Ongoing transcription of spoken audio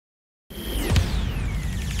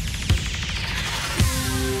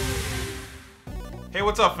Hey,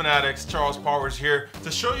 what's up, Fanatics? Charles Powers here to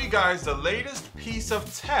show you guys the latest piece of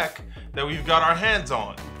tech that we've got our hands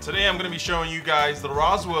on. Today I'm going to be showing you guys the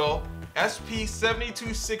Rosewill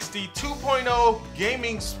SP7260 2.0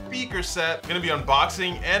 gaming speaker set. I'm going to be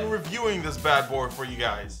unboxing and reviewing this bad boy for you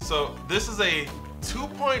guys. So this is a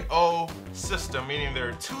 2.0 system, meaning there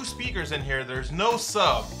are two speakers in here. There's no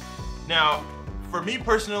sub. Now, for me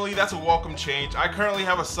personally, that's a welcome change. I currently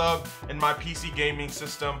have a sub in my PC gaming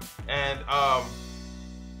system, and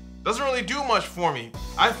doesn't really do much for me.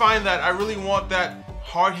 I find that I really want that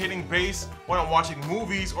hard-hitting bass when I'm watching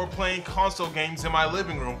movies or playing console games in my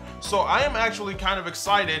living room. So I am actually kind of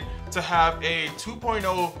excited to have a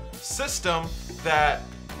 2.0 system that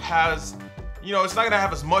has, it's not gonna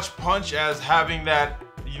have as much punch as having that,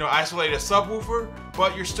 isolated subwoofer,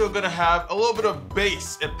 but you're still gonna have a little bit of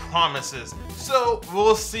bass, it promises. So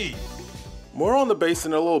we'll see. More on the bass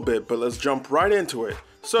in a little bit, but let's jump right into it.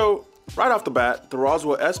 So, right off the bat, the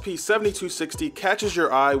Rosewill SP7260 catches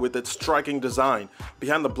your eye with its striking design.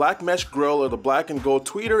 Behind the black mesh grille are the black and gold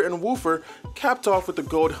tweeter and woofer, capped off with the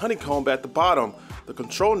gold honeycomb at the bottom. The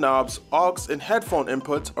control knobs, aux, and headphone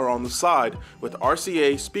inputs are on the side, with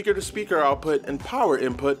RCA, speaker-to-speaker output, and power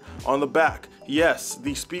input on the back. Yes,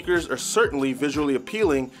 these speakers are certainly visually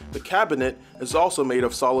appealing. The cabinet is also made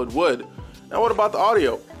of solid wood. Now what about the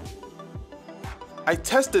audio? I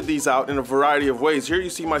tested these out in a variety of ways. Here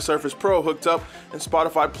you see my Surface Pro hooked up and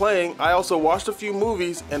Spotify playing. I also watched a few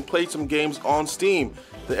movies and played some games on Steam.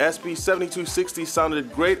 The SP7260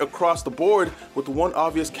 sounded great across the board, with one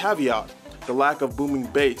obvious caveat: the lack of booming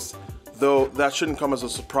bass, though that shouldn't come as a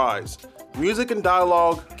surprise. Music and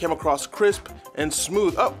dialogue came across crisp and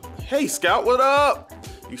smooth. Oh, hey Scout, what up?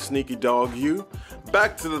 You sneaky dog, you.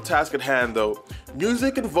 Back to the task at hand though.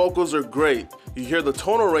 Music and vocals are great. You hear the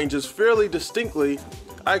tonal ranges fairly distinctly.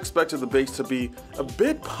 I expected the bass to be a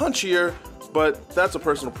bit punchier, but that's a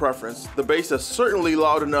personal preference. The bass is certainly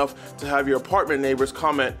loud enough to have your apartment neighbors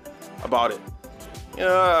comment about it.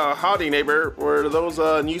 Howdy neighbor, were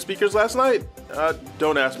those new speakers last night?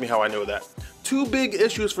 Don't ask me how I know that. Two big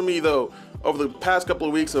issues for me though, over the past couple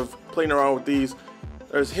of weeks of playing around with these.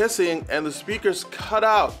 There's hissing and the speakers cut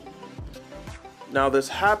out. Now this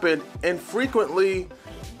happened infrequently,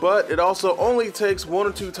 but it also only takes 1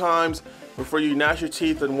 or 2 times before you gnash your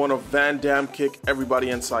teeth and want to Van Damme kick everybody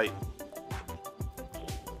in sight.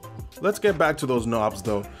 Let's get back to those knobs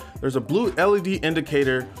though. There's a blue LED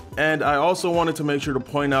indicator, and I also wanted to make sure to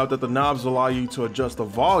point out that the knobs allow you to adjust the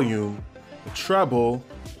volume, the treble,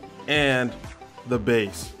 and the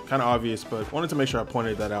bass. Kind of obvious, but wanted to make sure I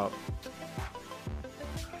pointed that out.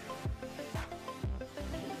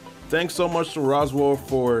 Thanks so much to Rosewill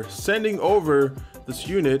for sending over this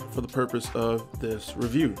unit for the purpose of this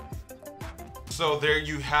review. So there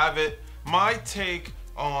you have it. My take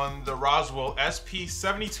on the Rosewill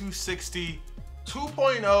SP7260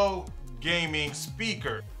 2.0 gaming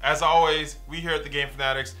speaker. As always, we here at the Game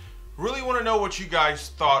Fanatics really want to know what you guys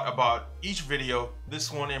thought about each video,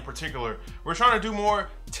 this one in particular. We're trying to do more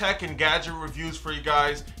tech and gadget reviews for you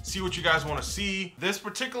guys, see what you guys want to see. This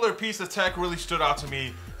particular piece of tech really stood out to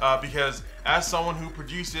me because as someone who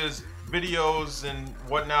produces videos and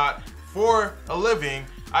whatnot for a living,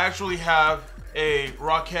 I actually have a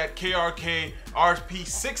Roccat KRK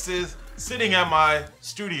RP6s sitting at my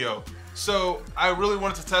studio. So I really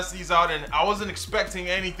wanted to test these out, and I wasn't expecting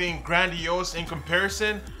anything grandiose in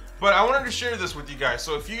comparison, but I wanted to share this with you guys.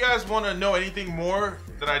 So if you guys want to know anything more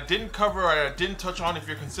that I didn't cover or I didn't touch on, if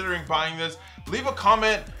you're considering buying this, leave a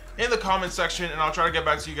comment in the comment section and I'll try to get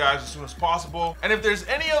back to you guys as soon as possible. And if there's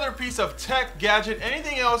any other piece of tech, gadget,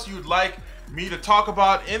 anything else you'd like me to talk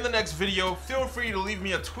about in the next video, feel free to leave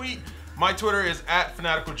me a tweet. My Twitter is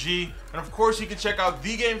 @FanaticalG, and of course you can check out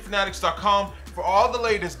thegamefanatics.com for all the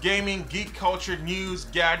latest gaming, geek culture, news,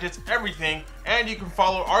 gadgets, everything. And you can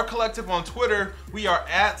follow our collective on Twitter. We are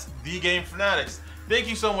 @TheGameFanatics. Thank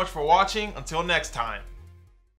you so much for watching. Until next time.